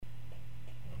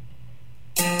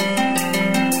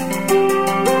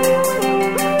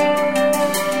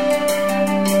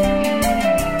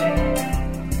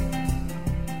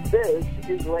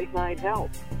Night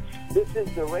Health. This is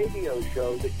the radio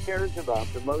show that cares about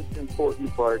the most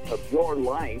important part of your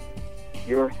life,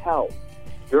 your health.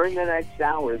 During the next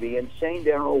hour, the insane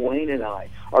Daryl Wayne and I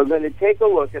are going to take a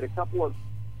look at a couple of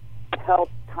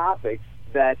health topics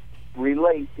that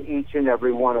relate to each and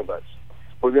every one of us.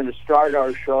 We're going to start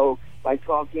our show by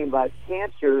talking about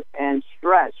cancer and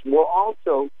stress. We'll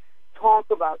also talk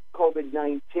about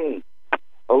COVID-19.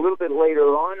 A little bit later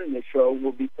on in the show,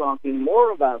 we'll be talking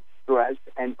more about stress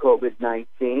and COVID-19,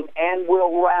 and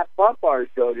we'll wrap up our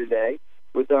show today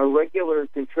with our regular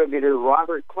contributor,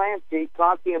 Robert Clancy,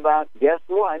 talking about, guess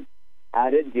what,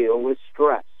 how to deal with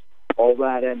stress. All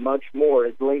that and much more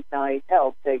as Late Night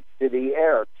Health takes to the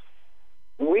air.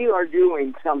 We are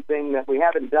doing something that we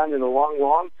haven't done in a long,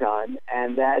 long time,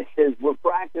 and that is we're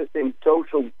practicing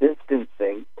social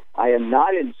distancing. I am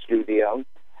not in studio.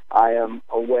 I am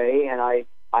away, and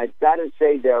I've got to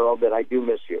say, Daryl, that I do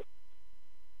miss you.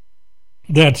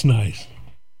 That's nice.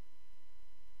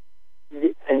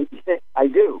 And I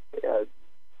do.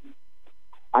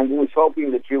 I was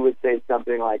hoping that you would say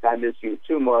something like, I miss you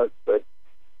too much, but...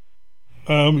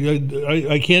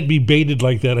 I can't be baited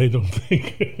like that, I don't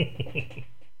think.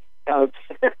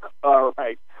 All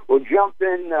right. We'll jump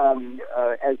in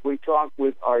as we talk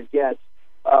with our guests.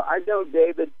 I've known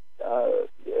David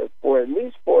for at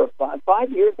least 4 or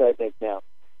 5 years, I think, now.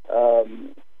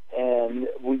 And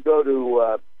we go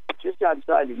to just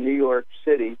outside of New York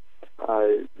City,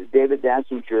 David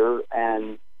Dachinger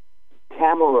and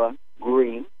Tamara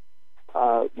Green.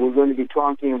 We're going to be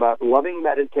talking about loving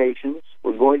meditations.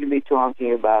 We're going to be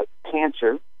talking about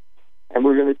cancer. And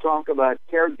we're going to talk about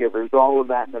caregivers, all of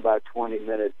that in about 20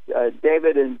 minutes.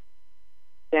 David and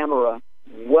Tamara,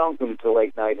 welcome to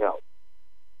Late Night Health.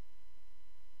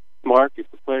 Mark, it's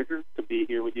a pleasure to be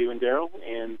here with you and Daryl,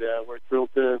 and we're thrilled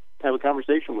to have a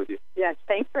conversation with you. Yes,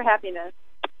 thanks for having us.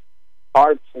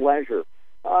 Our pleasure.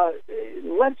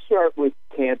 Let's start with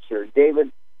cancer.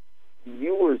 David,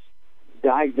 you were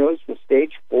diagnosed with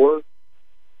stage 4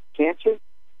 cancer?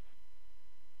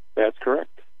 That's correct.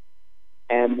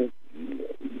 And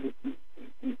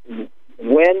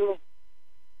when,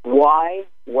 why,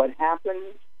 what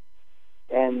happened,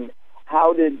 and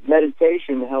how did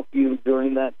meditation help you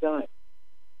during that time?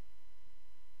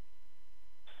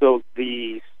 So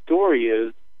the story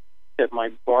is that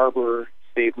my barber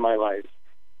saved my life.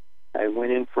 I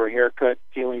went in for a haircut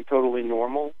feeling totally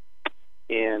normal,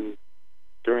 and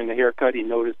during the haircut he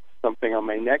noticed something on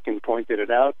my neck and pointed it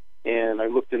out, and I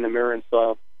looked in the mirror and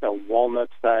saw a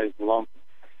walnut-sized lump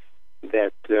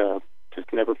that just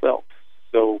never felt.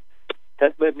 So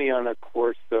that led me on a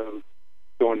course of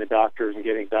going to doctors and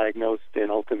getting diagnosed and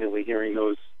ultimately hearing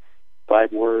those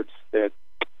 5 words that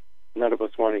none of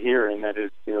us want to hear, and that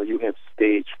is, you have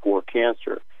stage 4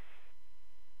 cancer.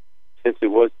 Since it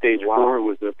was stage 4, it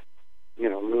was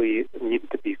really needed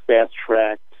to be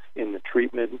fast-tracked in the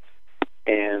treatment.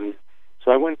 And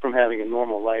so I went from having a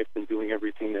normal life and doing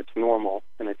everything that's normal,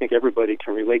 and I think everybody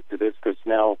can relate to this because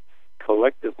now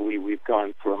collectively we've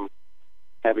gone from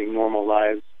having normal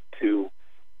lives to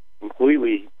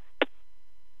completely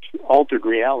altered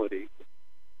reality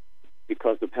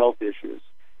because of health issues.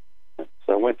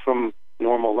 So I went from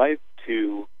normal life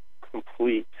to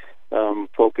complete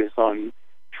focus on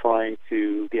trying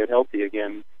to get healthy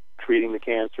again, treating the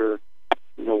cancer,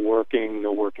 no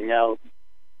working out,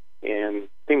 and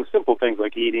simple things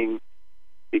like eating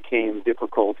became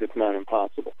difficult, if not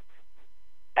impossible.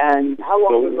 And how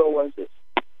long ago was this?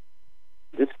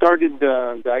 This started,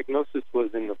 diagnosis was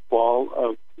in the fall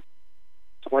of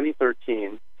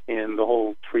 2013, and the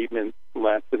whole treatment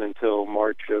lasted until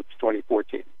March of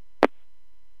 2014.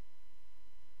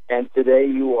 And today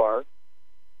you are?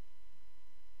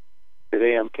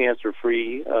 Today I'm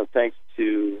cancer-free, thanks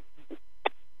to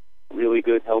really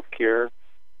good health care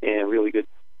and really good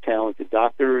talented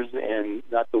doctors, and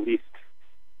not the least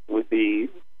with the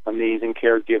amazing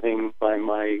caregiving by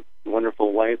my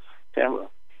wonderful wife, Tamara.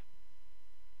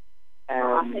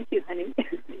 Thank you, honey.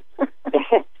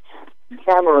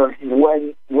 Tamara,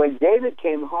 when David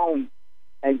came home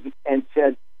and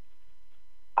said,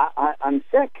 I'm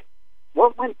sick,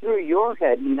 what went through your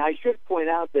head? And I should point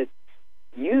out that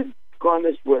you've gone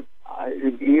this with,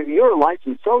 you're a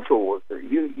licensed social worker.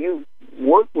 You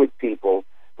work with people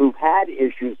who've had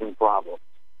issues and problems.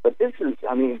 But this is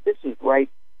a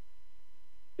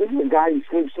guy who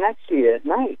sleeps next to you at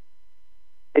night.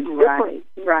 It's different.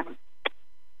 Right.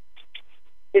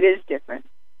 It is different.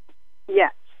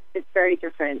 Yes, it's very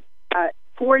different.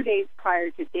 4 days prior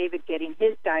to David getting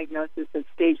his diagnosis of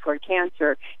stage 4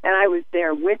 cancer, and I was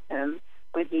there with him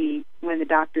when the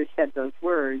doctor said those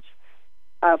words,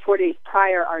 4 days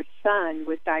prior, our son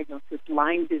was diagnosed with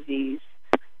Lyme disease.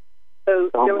 So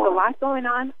there was a lot going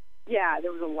on. Yeah,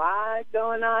 there was a lot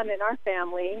going on in our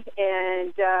family,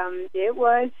 and it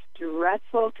was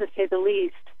stressful to say the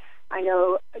least. I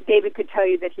know David could tell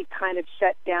you that he kind of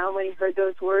shut down when he heard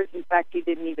those words. In fact, he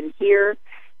didn't even hear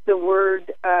the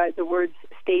words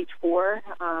stage 4.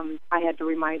 I had to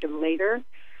remind him later.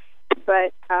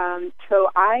 But so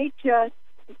I just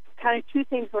kind of two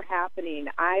things were happening.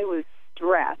 I was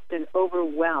stressed and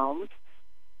overwhelmed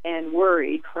and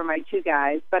worried for my 2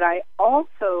 guys, but I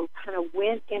also kind of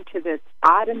went into this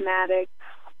automatic,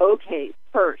 okay,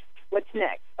 first, what's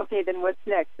next? Okay, then what's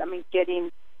next? I mean, getting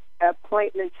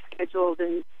appointments scheduled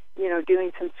and,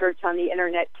 doing some search on the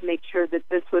internet to make sure that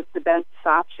this was the best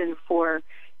option for,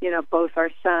 both our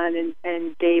son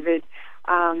and David.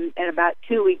 And about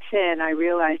 2 weeks in, I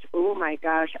realized, oh my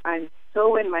gosh, I'm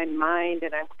so in my mind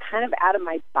and I'm kind of out of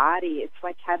my body. It's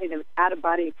like having an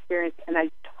out-of-body experience, and I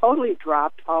totally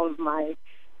dropped all of my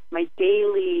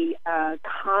daily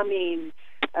calming,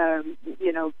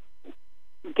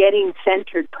 getting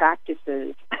centered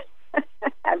practices.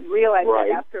 I realized that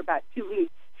after about 2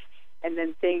 weeks, and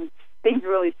then things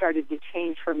really started to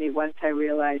change for me once I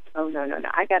realized, oh, no,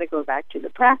 I got to go back to the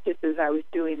practices I was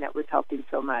doing that was helping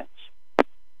so much.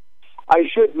 I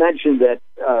should mention that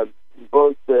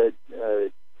both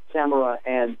Tamara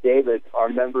and David are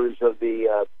members of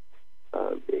the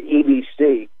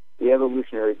EBC, the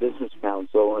Evolutionary Business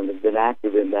Council, and have been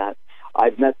active in that.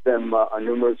 I've met them on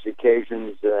numerous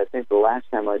occasions. I think the last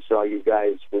time I saw you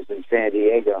guys was in San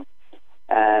Diego,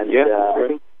 and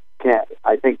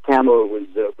I think Tamara was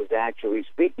actually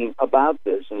speaking about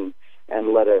this and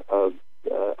led a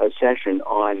session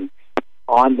on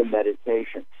the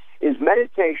meditation. Is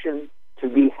meditation to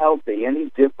be healthy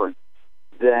any different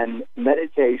than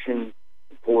meditation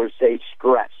for, say,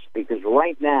 stress? Because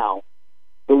right now,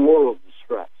 the world is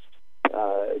stressed.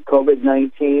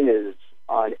 COVID-19 is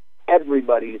on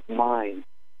everybody's mind.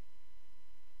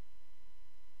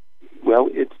 Well,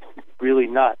 it's really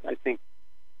not. I think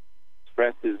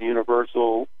stress is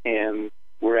universal, and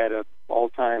we're at an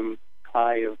all-time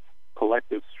high of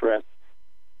collective stress.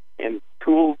 And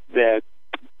tools that,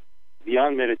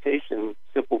 beyond meditation,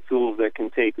 simple tools that can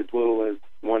take as little as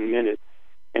 1 minute,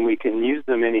 and we can use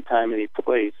them anytime, any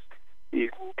place. These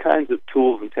kinds of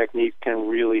tools and techniques can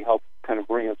really help kind of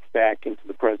bring us back into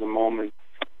the present moment,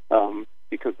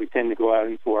 because we tend to go out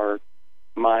into our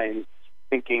minds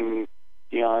thinking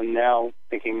beyond now,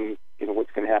 thinking,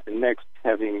 what's going to happen next,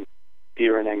 having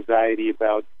fear and anxiety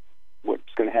about what's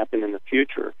going to happen in the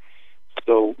future.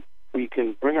 So we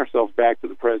can bring ourselves back to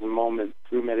the present moment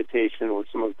through meditation or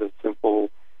some of the simple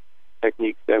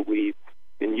techniques that we've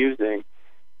been using.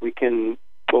 We can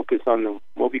focus on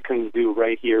what we can do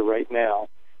right here, right now,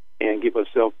 and give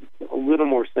ourselves a little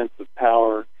more sense of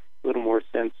power, a little more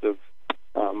sense of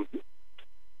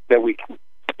that we can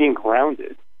being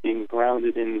grounded in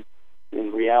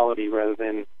reality rather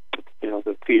than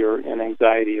the fear and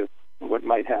anxiety of what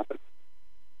might happen.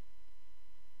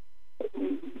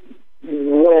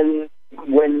 When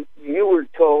you were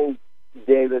told,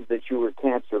 David, that you were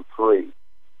cancer-free,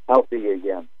 healthy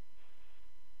again,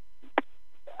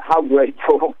 how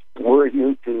grateful were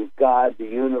you to God, the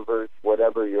universe,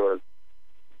 whatever your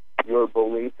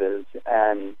belief is,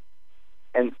 and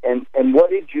what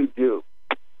did you do?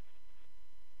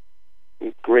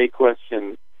 Great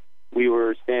question. We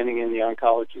were standing in the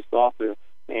oncologist's office,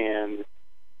 and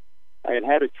I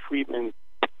had a treatment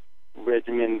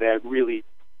regimen that really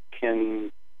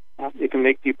can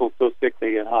make people so sick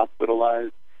they get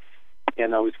hospitalized.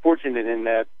 And I was fortunate in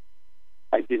that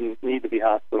I didn't need to be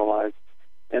hospitalized.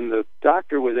 And the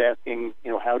doctor was asking,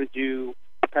 how did you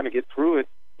kind of get through it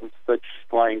in such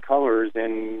flying colors?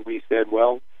 And we said,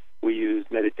 well, we use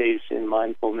meditation,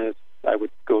 mindfulness. I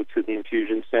would go to the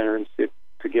infusion center and sit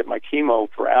to get my chemo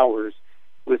for hours,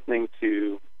 listening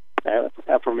to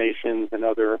affirmations and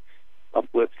other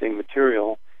uplifting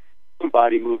material,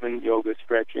 body movement, yoga,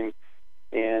 stretching.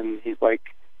 And he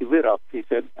lit up. He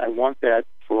said, I want that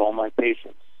for all my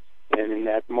patients. And in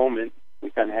that moment,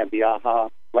 we kind of had the aha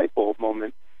light bulb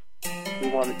moment. We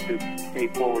wanted to pay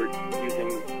forward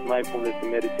using mindfulness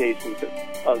and meditation to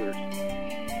others.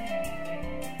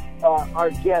 Our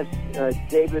guests,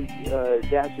 David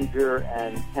Dachinger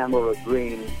and Tamara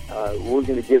Green, we're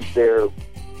going to give their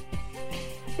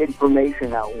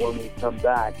information out when we come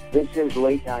back. This is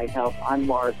Late Night Health. I'm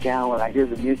Mark Alyn. I hear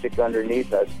the music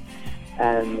underneath us,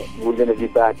 and we're going to be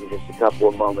back in just a couple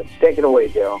of moments. Take it away,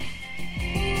 Daryl.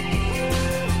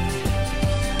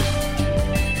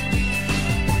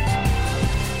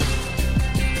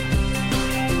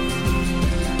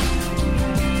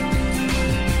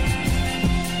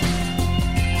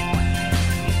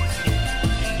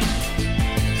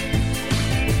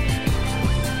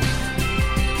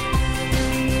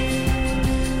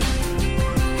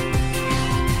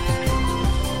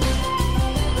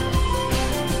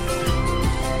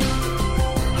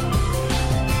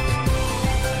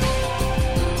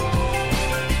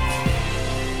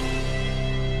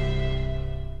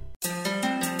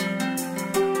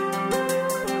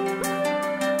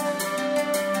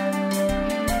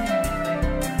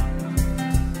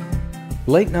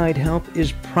 Late Night Health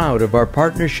is proud of our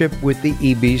partnership with the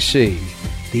EBC,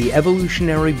 the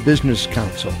Evolutionary Business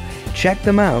Council. Check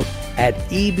them out at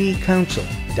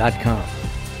ebcouncil.com.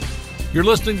 You're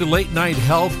listening to Late Night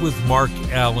Health with Mark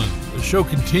Alyn. The show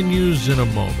continues in a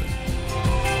moment.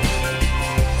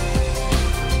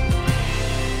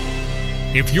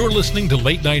 If you're listening to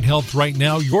Late Night Health right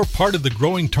now, you're part of the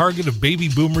growing target of baby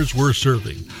boomers we're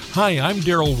serving. Hi, I'm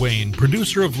Daryl Wayne,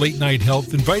 producer of Late Night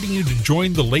Health, inviting you to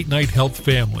join the Late Night Health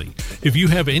family. If you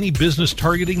have any business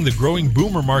targeting the growing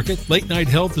boomer market, Late Night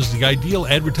Health is the ideal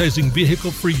advertising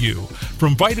vehicle for you.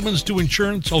 From vitamins to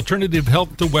insurance, alternative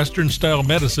health to Western-style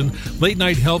medicine, Late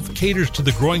Night Health caters to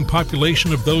the growing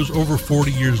population of those over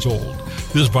 40 years old.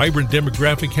 This vibrant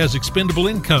demographic has expendable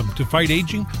income to fight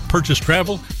aging, purchase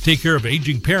travel, take care of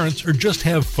aging parents, or just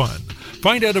have fun.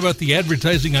 Find out about the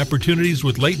advertising opportunities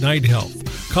with Late Night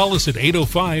Health. Call us at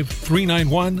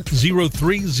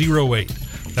 805-391-0308.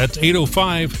 That's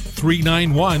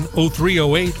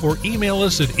 805-391-0308, or email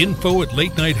us at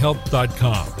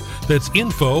info@latenighthealth.com. That's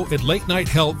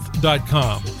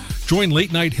info@latenighthealth.com. Join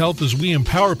Late Night Health as we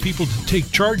empower people to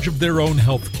take charge of their own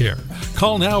health care.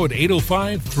 Call now at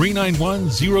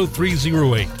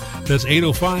 805-391-0308. That's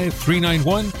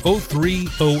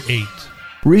 805-391-0308.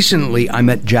 Recently, I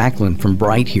met Jacqueline from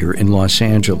Bright here in Los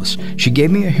Angeles. She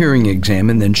gave me a hearing exam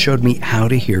and then showed me how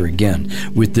to hear again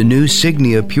with the new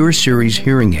Signia Pure Series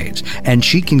hearing aids, and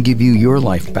she can give you your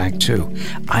life back too.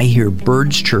 I hear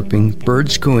birds chirping,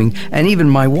 birds cooing, and even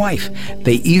my wife.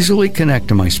 They easily connect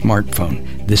to my smartphone.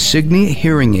 The Signia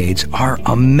hearing aids are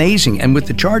amazing, and with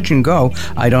the charge and go,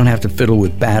 I don't have to fiddle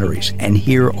with batteries and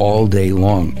hear all day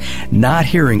long. Not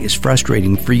hearing is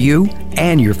frustrating for you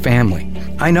and your family.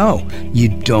 I know you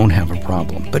don't have a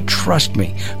problem, but trust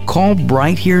me, call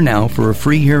Bright Here now for a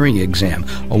free hearing exam,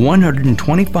 a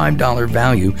 $125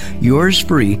 value, yours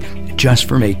free, just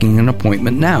for making an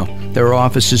appointment now. There are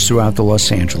offices throughout the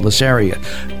Los Angeles area.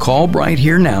 Call Bright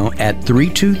Here now at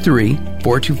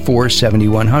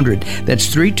 323-424-7100. That's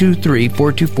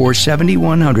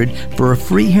 323-424-7100 for a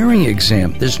free hearing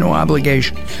exam. There's no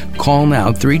obligation. Call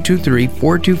now,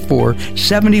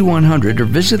 323-424-7100, or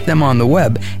visit them on the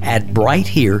web at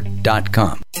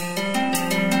brighthere.com.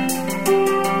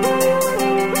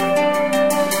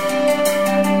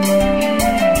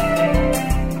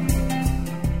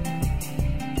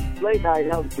 Late Night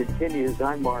Health continues.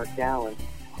 I'm Mark Alyn.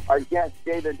 Our guest,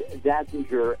 David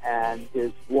Dachinger, and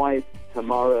his wife,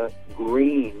 Tamara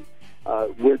Green.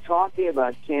 We're talking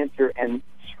about cancer and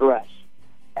stress.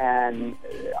 And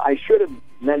I should have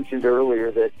mentioned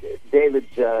earlier that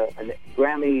David's a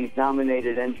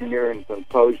Grammy-nominated engineer and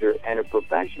composer and a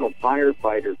professional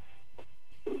firefighter.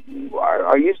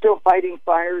 Are you still fighting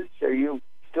fires? Are you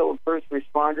still a first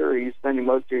responder, or are you spending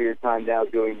most of your time now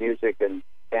doing music and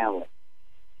family?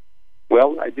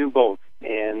 Well, I do both,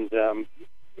 and I'm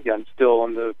still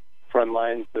on the front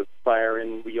lines of fire,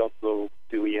 and we also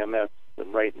do EMS.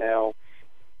 And right now,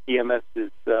 EMS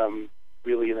is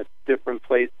really in a different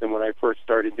place than when I first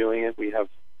started doing it. We have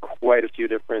quite a few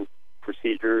different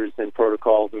procedures and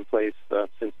protocols in place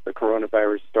since the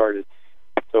coronavirus started.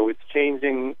 So it's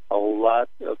changing a lot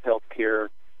of healthcare,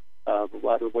 a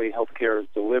lot of the way healthcare is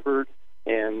delivered,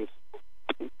 and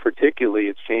particularly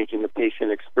it's changing the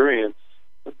patient experience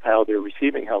of how they're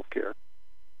receiving healthcare.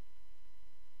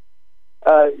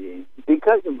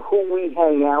 Because of who we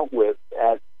hang out with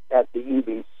at the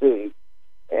EBC,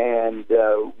 and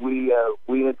we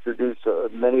introduce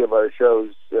many of our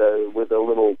shows with a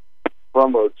little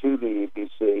promo to the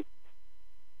EBC.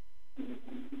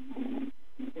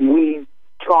 We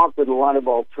talk with a lot of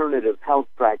alternative health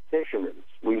practitioners.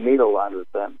 We meet a lot of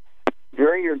them.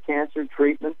 During your cancer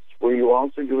treatments, were you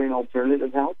also doing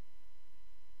alternative health?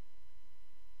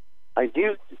 I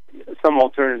do some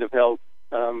alternative health,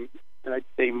 and I'd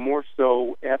say more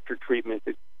so after treatment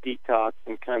to detox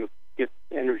and kind of get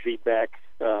energy back,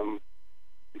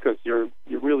 because you're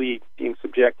really being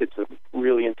subjected to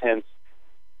really intense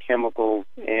chemicals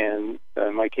and,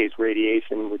 in my case,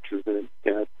 radiation, which is the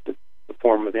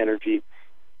form of energy,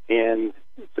 and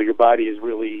so your body is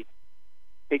really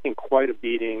taking quite a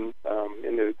beating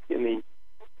in the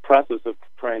process of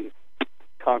trying to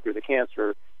conquer the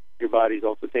cancer. Your body's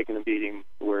also taking a beating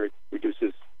where it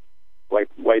reduces white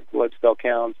blood cell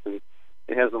counts, and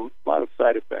it has a lot of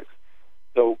side effects.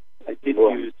 So I did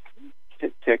use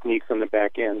techniques on the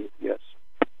back end, yes.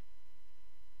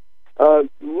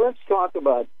 Let's talk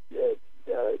about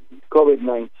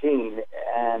COVID-19.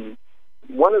 And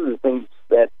one of the things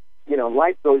that,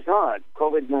 life goes on,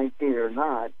 COVID-19 or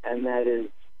not, and that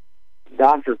is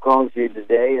doctor calls you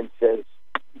today and says,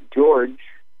 George,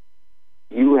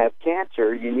 you have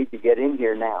cancer, you need to get in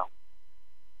here now.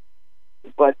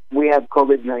 but we have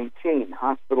COVID-19.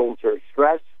 Hospitals are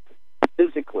stressed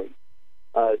physically.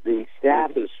 The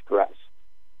staff is stressed.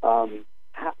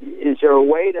 Is there a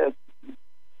way to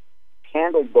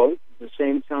handle both at the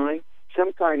same time?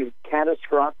 Some kind of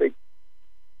catastrophic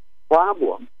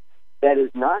problem that is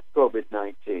not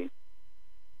COVID-19,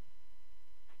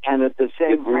 and at the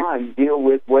same time deal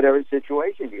with whatever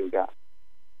situation you got.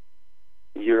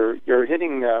 You're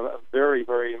hitting a very,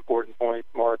 very important point,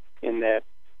 Mark, in that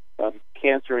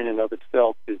cancer in and of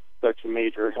itself is such a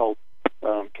major health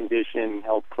condition,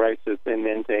 health crisis, and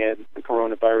then to add the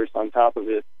coronavirus on top of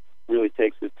it really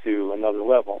takes it to another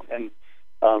level. And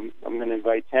I'm going to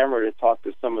invite Tamara to talk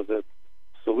to some of the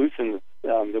solutions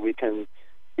that we can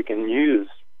use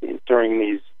during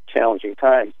these challenging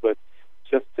times. But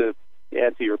just to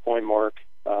add to your point, Mark,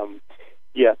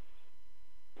 yes,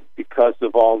 because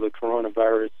of all the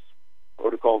coronavirus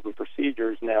protocols and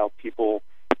procedures now, people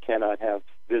cannot have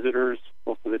visitors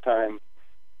most of the time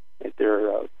at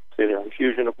their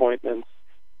infusion appointments.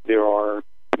 There are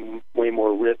way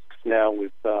more risks now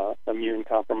with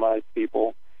immune-compromised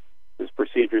people. There's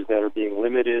procedures that are being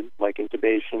limited, like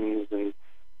intubations and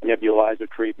nebulizer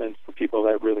treatments for people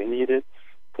that really need it.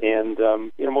 And,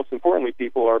 most importantly,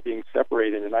 people are being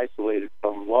separated and isolated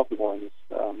from loved ones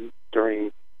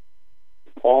during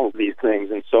all of these things.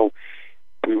 And so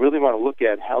we really want to look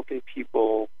at how can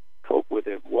people cope with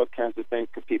it? What kinds of things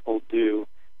can people do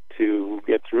to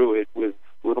get through it with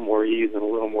a little more ease and a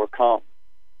little more calm?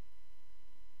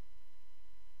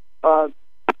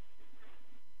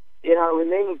 In our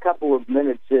remaining couple of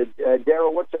minutes,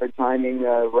 Daryl, what's our timing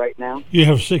right now? You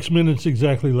have 6 minutes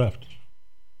exactly left.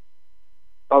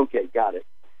 Okay, got it.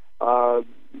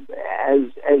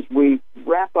 As we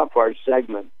wrap up our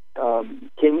segment,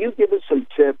 can you give us some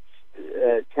tips,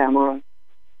 Tamara,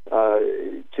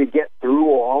 to get through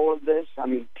all of this? I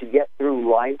mean, to get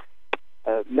through life?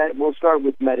 We'll start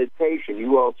with meditation.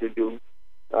 You also do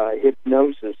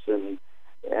hypnosis, and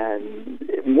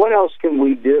what else can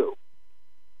we do?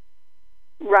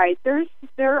 Right.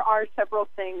 There are several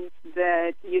things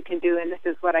that you can do, and this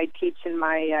is what I teach in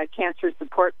my cancer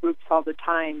support groups all the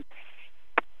time.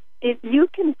 If you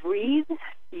can breathe,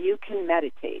 you can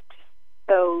meditate.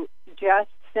 So just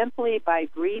simply by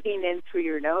breathing in through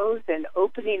your nose and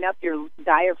opening up your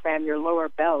diaphragm, your lower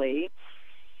belly,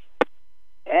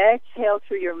 exhale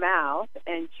through your mouth,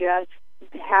 and just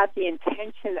have the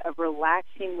intention of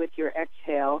relaxing with your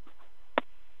exhale.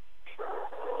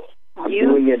 I'm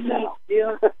doing it now.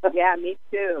 Yeah, me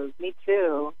too. Me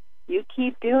too. You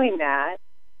keep doing that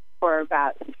for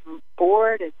about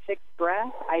 4 to 6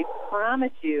 breaths. I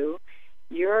promise you,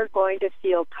 you're going to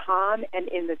feel calm and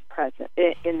in this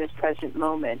present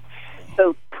moment.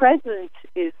 So presence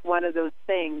is one of those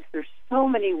things. There's so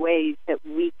many ways that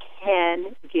we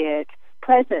can get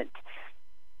present.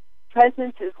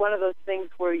 Presence is one of those things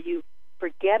where you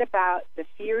forget about the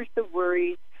fears, the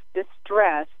worries, the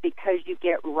stress, because you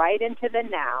get right into the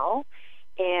now.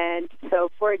 And so,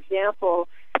 for example,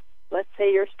 let's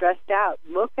say you're stressed out.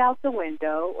 Look out the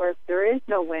window, or if there is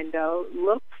no window,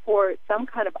 look for some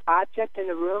kind of object in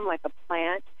the room, like a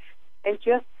plant, and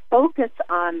just focus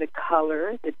on the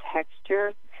color, the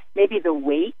texture, maybe the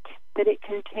weight that it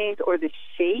contains, or the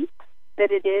shape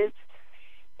that it is.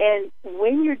 And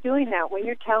when you're doing that, when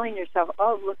you're telling yourself,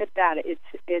 "Oh, look at that! It's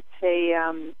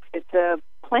a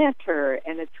planter,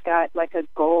 and it's got like a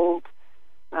gold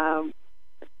pot,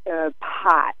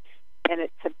 and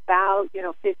it's about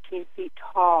 15 feet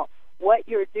tall." What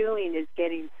you're doing is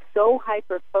getting so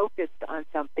hyper focused on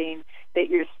something that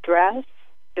your stress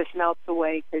just melts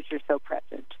away because you're so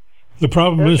present. The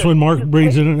problem is when Mark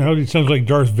breathes in and out, he sounds like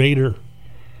Darth Vader.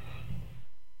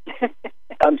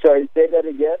 I'm sorry, say that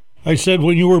again? I said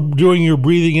when you were doing your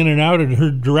breathing in and out in her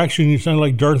direction, you sound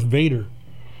like Darth Vader.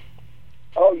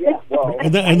 Oh, yeah. Well,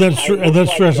 and that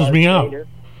stresses me out. Vader.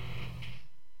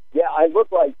 Yeah, I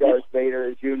look like Darth Vader,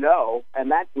 as you know, and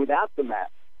that's without the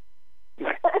mask.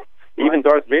 Even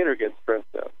Darth Vader gets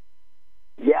stressed out.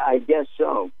 Yeah, I guess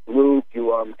so. Luke,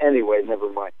 anyway, never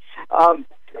mind.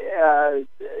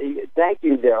 Thank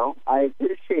you, Daryl. I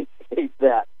appreciate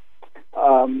that.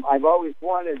 I've always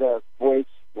wanted a voice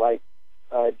like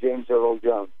James Earl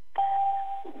Jones.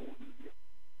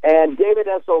 And David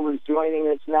Essel is joining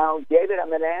us now. David, I'm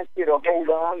going to ask you to hold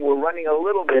on. We're running a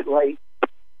little bit late.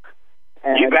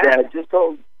 And just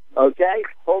hold. Okay,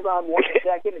 hold on 1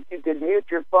 second. If you could mute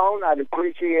your phone, I'd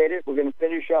appreciate it. We're going to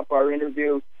finish up our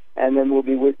interview, and then we'll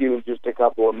be with you in just a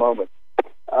couple of moments.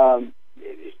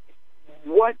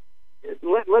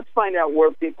 Let's find out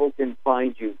where people can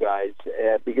find you guys,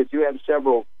 because you have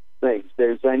several things.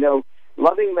 There's, I know,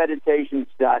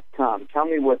 lovingmeditations.com. Tell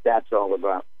me what that's all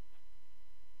about.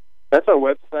 That's our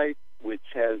website, which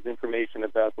has information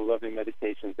about the Loving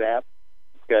Meditations app.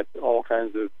 It's got all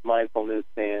kinds of mindfulness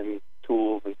and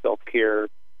tools and self-care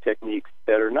techniques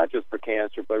that are not just for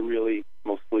cancer, but really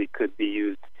mostly could be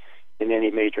used in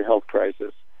any major health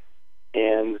crisis.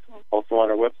 And also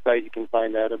on our website, you can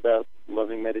find out about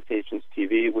Loving Meditations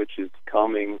TV, which is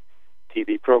calming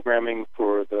TV programming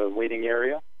for the waiting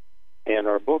area, and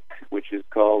our book, which is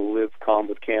called Live Calm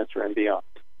with Cancer and Beyond.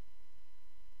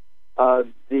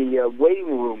 The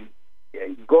waiting room,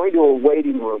 going to a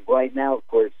waiting room right now, of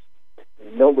course,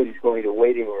 nobody's going to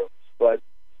waiting rooms, but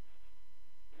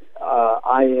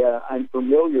I'm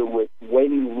familiar with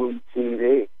waiting room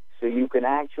TV, so you can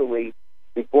actually,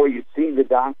 before you see the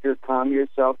doctor, calm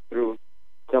yourself through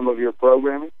some of your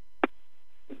programming?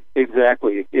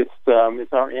 Exactly. It's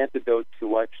our antidote to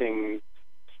watching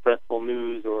stressful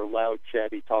news or loud,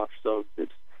 chatty talk shows. It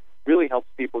really helps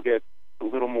people get a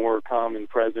little more calm and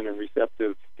present and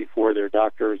receptive before their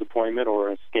doctor's appointment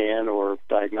or a scan or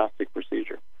diagnostic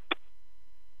procedure.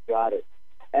 Got it.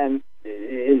 And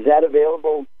is that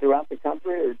available throughout the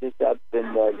country or just up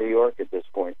in New York at this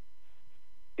point?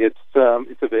 It's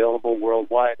available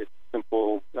worldwide. It's a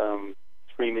simple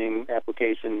streaming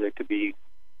application that could be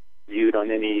viewed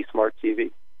on any smart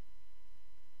TV.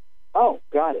 Oh,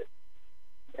 got it.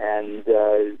 And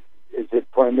is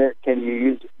it primary? Can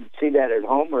you see that at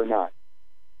home or not?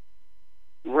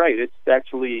 Right. It's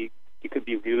actually, it could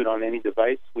be viewed on any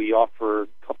device. We offer a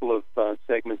couple of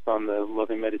segments on the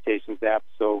Loving Meditations app.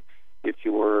 So if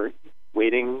you were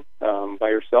waiting by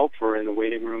yourself or in the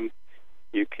waiting room,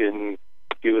 you can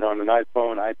view it on an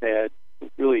iPhone, iPad,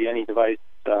 really any device.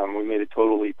 We made it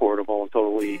totally portable and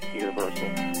totally universal.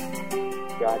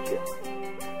 Gotcha.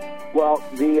 Well,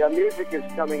 the music is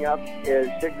coming up, is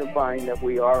signifying that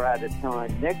we are out of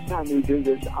time. Next time we do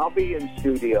this, I'll be in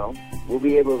studio. We'll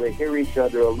be able to hear each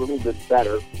other a little bit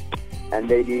better and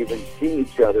maybe even see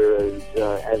each other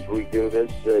as we do this.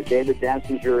 David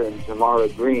Dachinger and Tamara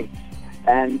Green.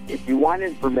 And if you want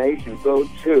information, go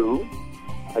to,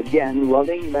 again,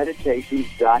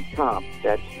 lovingmeditations.com.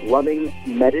 That's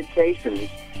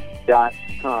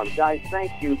lovingmeditations.com. Guys,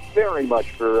 thank you very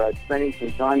much for spending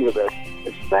some time with us,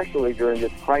 especially during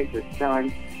this crisis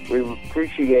time. We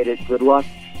appreciate it. Good luck.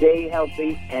 Stay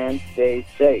healthy and stay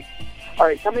safe. All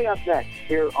right, coming up next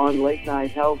here on Late Night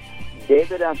Health,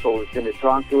 David Essel is going to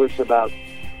talk to us about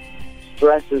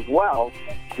stress as well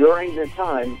during the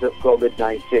times of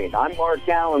COVID-19. I'm Mark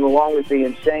Alyn, along with the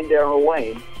insane Daryl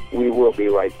Wayne. We will be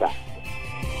right back.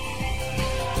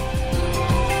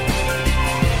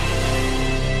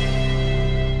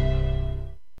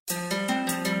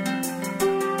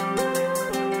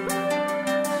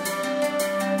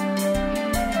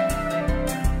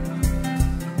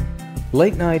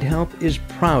 Late Night Health is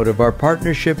proud of our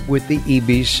partnership with the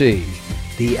EBC,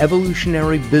 the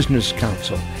Evolutionary Business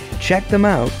Council. Check them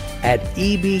out at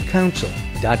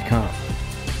ebcouncil.com.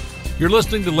 You're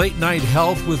listening to Late Night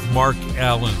Health with Mark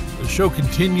Alyn. The show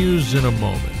continues in a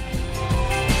moment.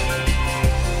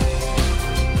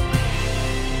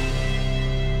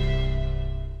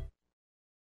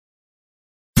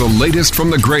 The latest from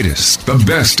the greatest, the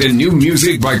best in new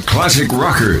music by classic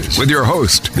rockers, with your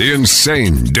host, the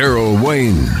insane Daryl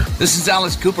Wayne. This is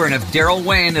Alice Cooper, and if Daryl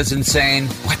Wayne is insane,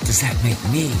 what does that make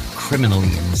me? Criminally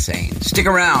insane. Stick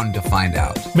around to find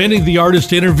out. Many of the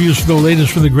artist interviews for the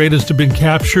latest from the greatest have been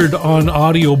captured on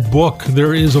audiobook.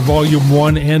 There is a Volume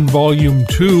 1 and Volume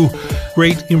 2.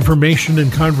 Great information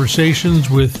and conversations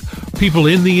with people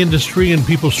in the industry and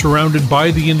people surrounded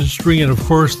by the industry, and of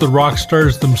course the rock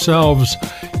stars themselves.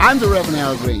 I'm the Reverend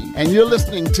Al Green, and you're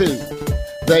listening to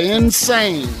the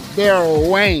insane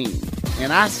Daryl Wayne.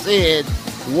 And I said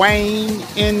Wayne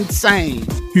Insane.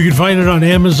 You can find it on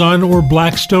Amazon or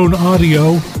Blackstone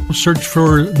Audio. Search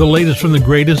for the latest from the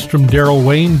greatest from Daryl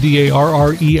Wayne,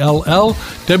 DARRELL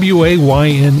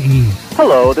WAYNE.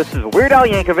 Hello, this is Weird Al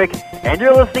Yankovic, and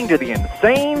you're listening to the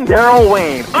insane Daryl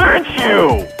Wayne, aren't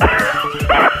you?